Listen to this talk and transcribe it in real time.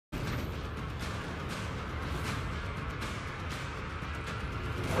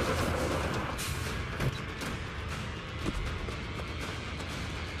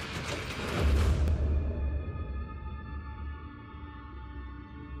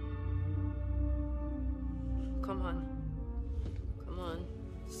come on. Come on.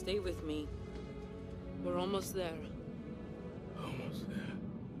 Stay with me. We're almost there. Almost there.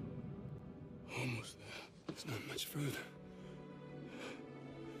 Almost there. It's not much further.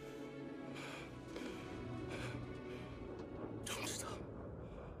 Don't stop.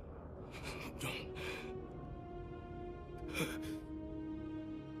 Don't.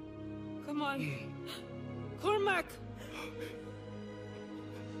 Come on. Cormac!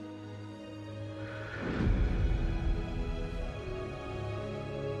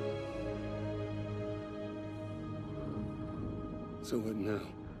 So what now?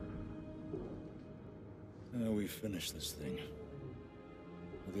 Now we finish this thing.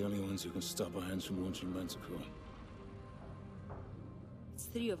 We're the only ones who can stop our hands from launching Manticore. It's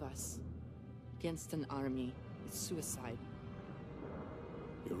 3 of us. Against an army. It's suicide.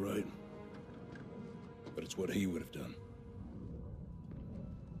 You're right. But it's what he would have done.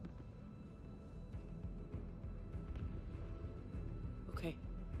 Okay.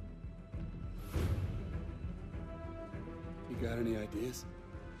 You got any ideas?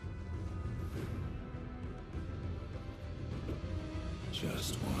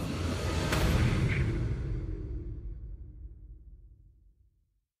 Just one.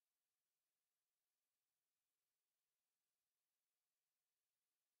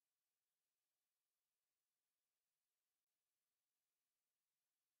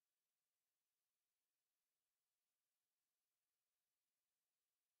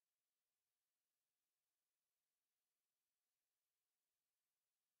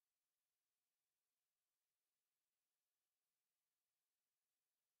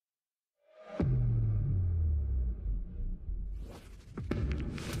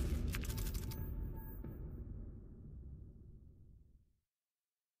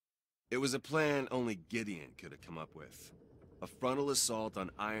 It was a plan only Gideon could have come up with. A frontal assault on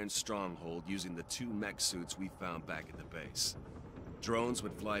Iron Stronghold using the 2 mech suits we found back at the base. Drones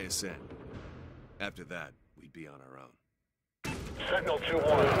would fly us in. After that, we'd be on our own. Sentinel 2-1,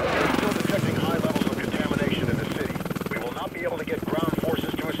 we're still detecting high levels of contamination in the city. We will not be able to get ground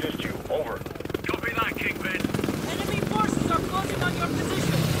forces to assist you. Over. Copy that, Kingpin. Enemy forces are closing on your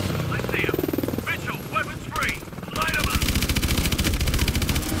position. I see him. Mitchell, weapons free. Light him up.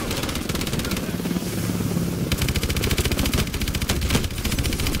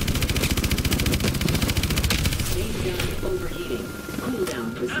 Overheating. Cool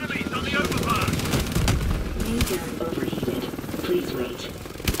down position. Enemies on the overpass. Main gun overheated. Please wait.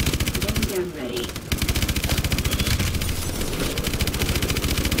 Main gun ready.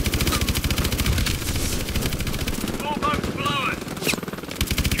 All boats blowing.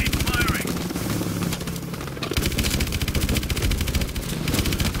 Keep firing.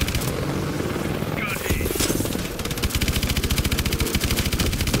 Good hit.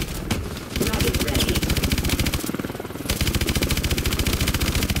 Rocket ready.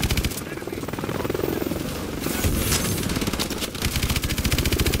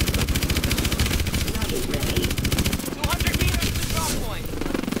 Rocket ready. 200 meters to drop point.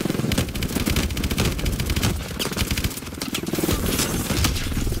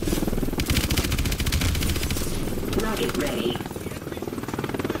 Rocket ready.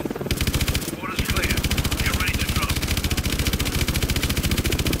 Water's clear. Get ready to drop.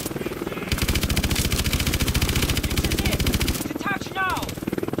 This is it. Detach now.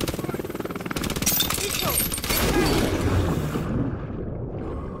 Mitchell!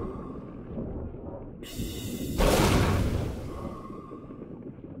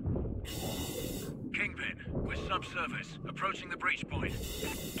 Kingpin, we're subsurface. Approaching the breach point.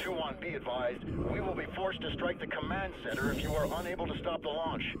 2-1, be advised. We will be forced to strike the command center if you are unable to stop the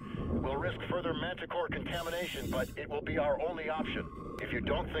launch. We'll risk further Manticore contamination, but it will be our only option. If you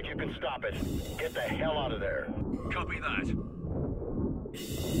don't think you can stop it, get the hell out of there. Copy that.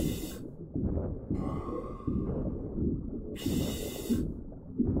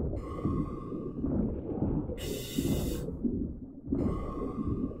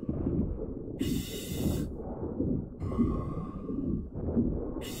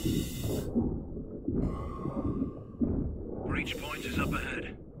 Breach point is up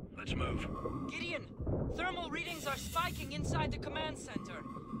ahead. Let's move. Gideon, thermal readings are spiking inside the command center.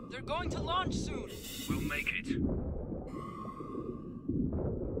 They're going to launch soon. We'll make it.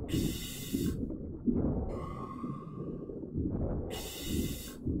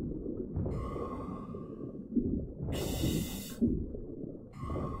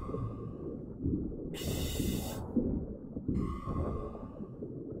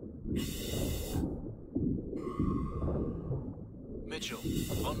 Mitchell,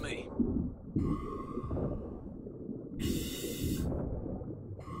 on me.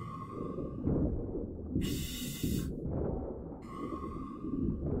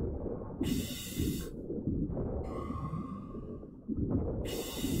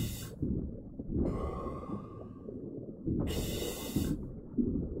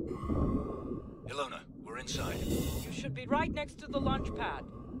 Ilona, we're inside. You should be right next to the launch pad.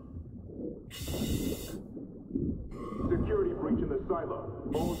 Security breach in the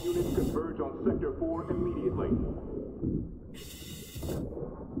silo. All units converge on Sector 4 immediately.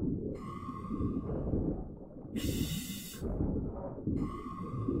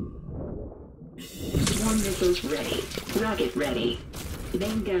 Swarm missiles ready. Rocket ready.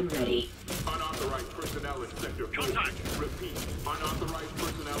 Main gun ready. Unauthorized personnel in Sector 4. Contact! Repeat. Unauthorized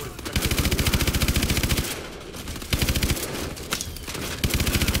personnel in Sector 4.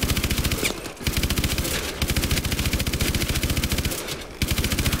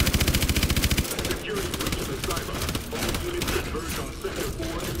 Security breach in the silo. All units converge on Sector 4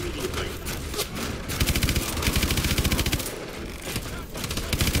 immediately.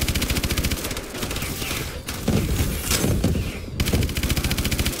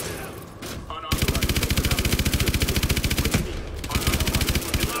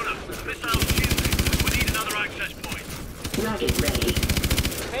 Rocket ready.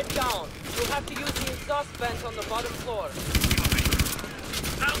 Head down. You'll have to use the exhaust vent on the bottom floor.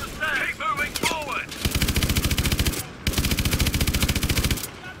 Down the stairs! Keep moving forward!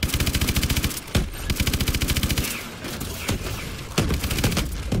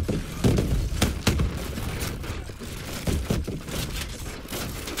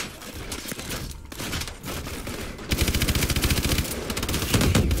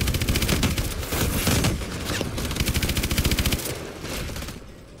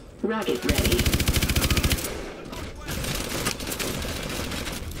 Rocket ready.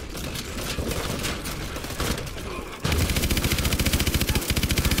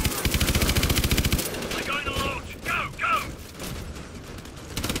 We're going to launch! Go, go!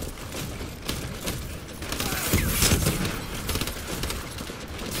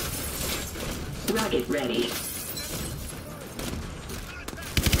 Rocket ready.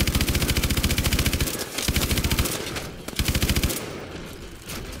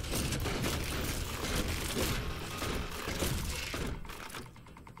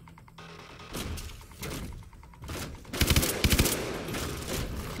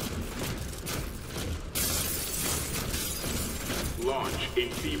 Launch in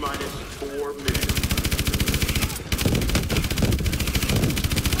T-minus 4 minutes.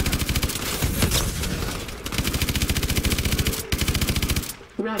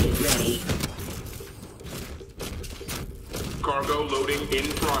 Rocket ready. Cargo loading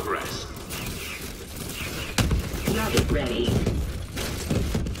in progress. Rocket ready.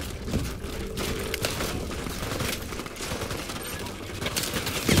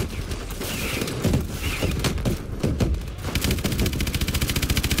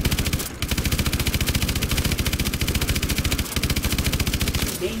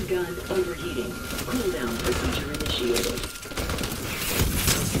 Main gun overheating. Cooldown procedure initiated.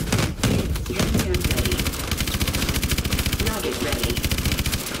 Main gun ready. Rocket ready.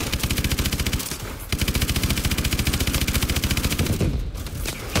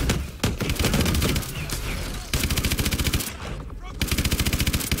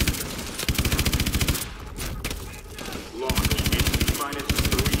 Launch in T-minus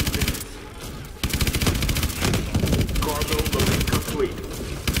 3 minutes. Cargo loading complete.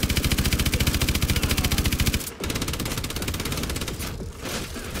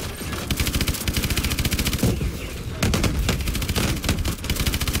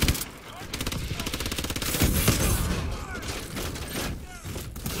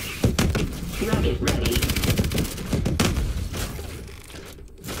 Rocket ready.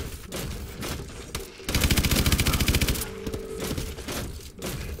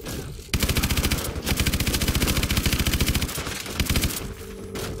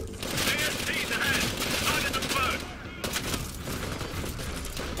 AST's ahead! Target them first!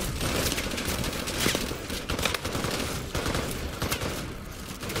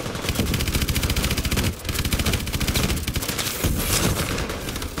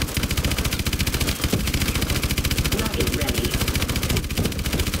 Rocket ready.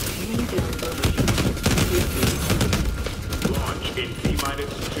 Main gun overheating. Launch in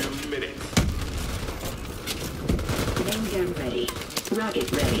T-minus 2 minutes. Main gun ready. Rocket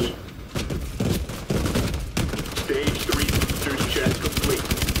ready. Stage 3 boosters check complete.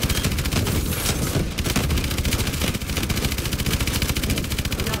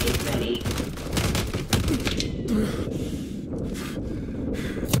 Rocket ready.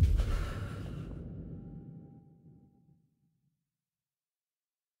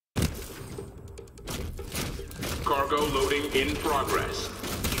 Cargo loading in progress.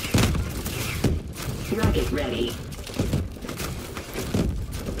 Rocket ready.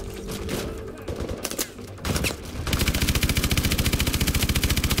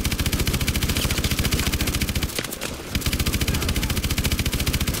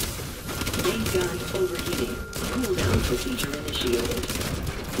 procedure initiated.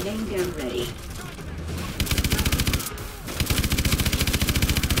 Main gun ready.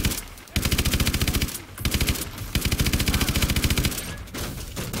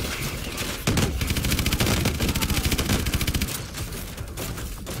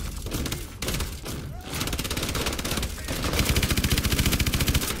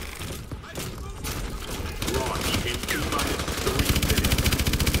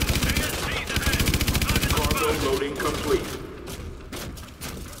 Loading complete.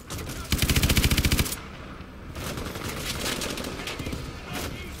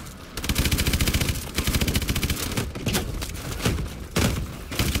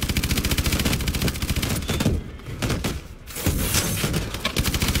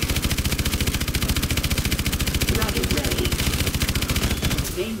 Rocket ready.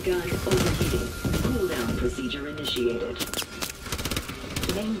 Main gun overheating. Cooldown procedure initiated.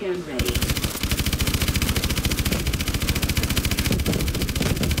 Main gun ready.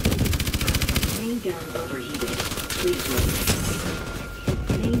 Main gun overheated. Please wait.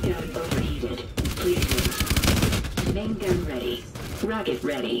 Main gun overheated. Please wait. Main gun ready. Rocket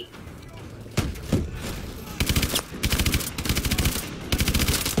ready.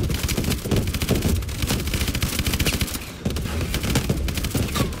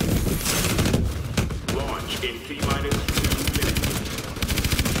 Launch in T-minus 2 minutes.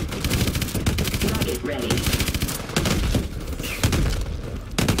 Rocket ready.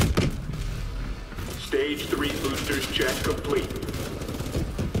 Stage 3 boosters check complete.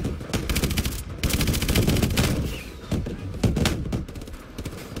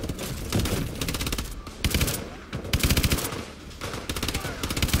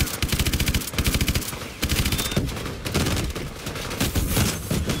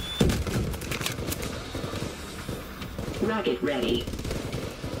 Rocket ready.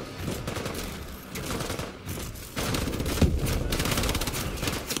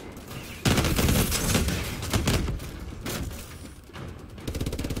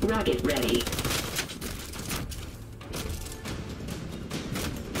 Rocket ready.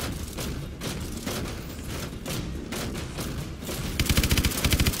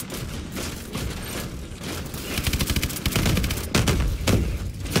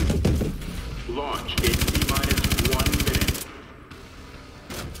 Launch in T-minus 1 minute.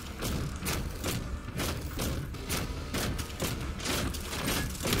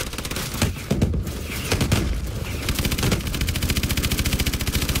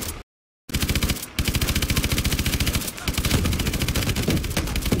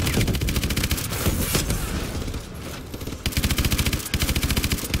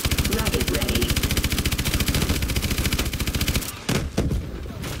 Rocket ready.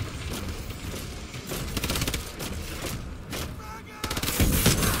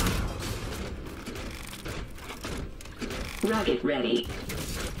 Rocket ready.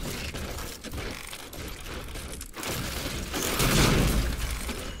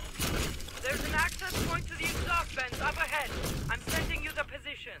 There's an access point to the exhaust vents up ahead. I'm sending you the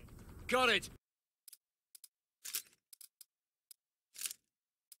position. Got it!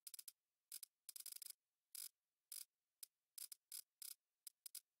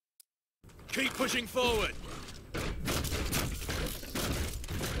 Keep pushing forward!